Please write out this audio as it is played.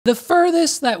The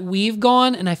furthest that we've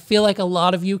gone, and I feel like a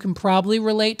lot of you can probably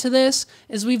relate to this,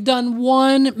 is we've done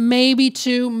 1, maybe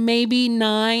 2, maybe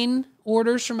 9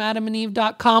 orders from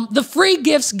adamandeve.com. The free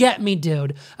gifts get me,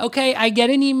 dude. Okay, I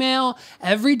get an email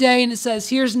every day and it says,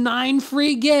 here's 9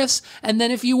 free gifts. And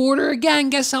then if you order again,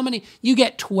 guess how many? You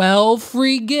get 12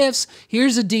 free gifts.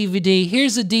 Here's a DVD,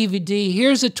 here's a DVD,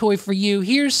 here's a toy for you,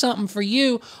 here's something for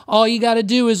you. All you got to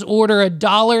do is order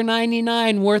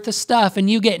 $1.99 worth of stuff and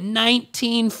you get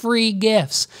 19 free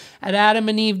gifts at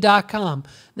adamandeve.com.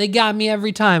 They got me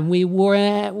every time. We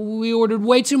ordered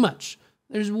way too much.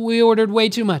 We ordered way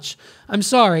too much. I'm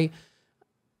sorry,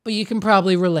 but you can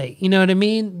probably relate. You know what I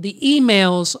mean? The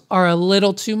emails are a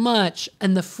little too much,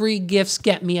 and the free gifts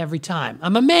get me every time.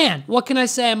 I'm a man. What can I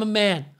say? I'm a man.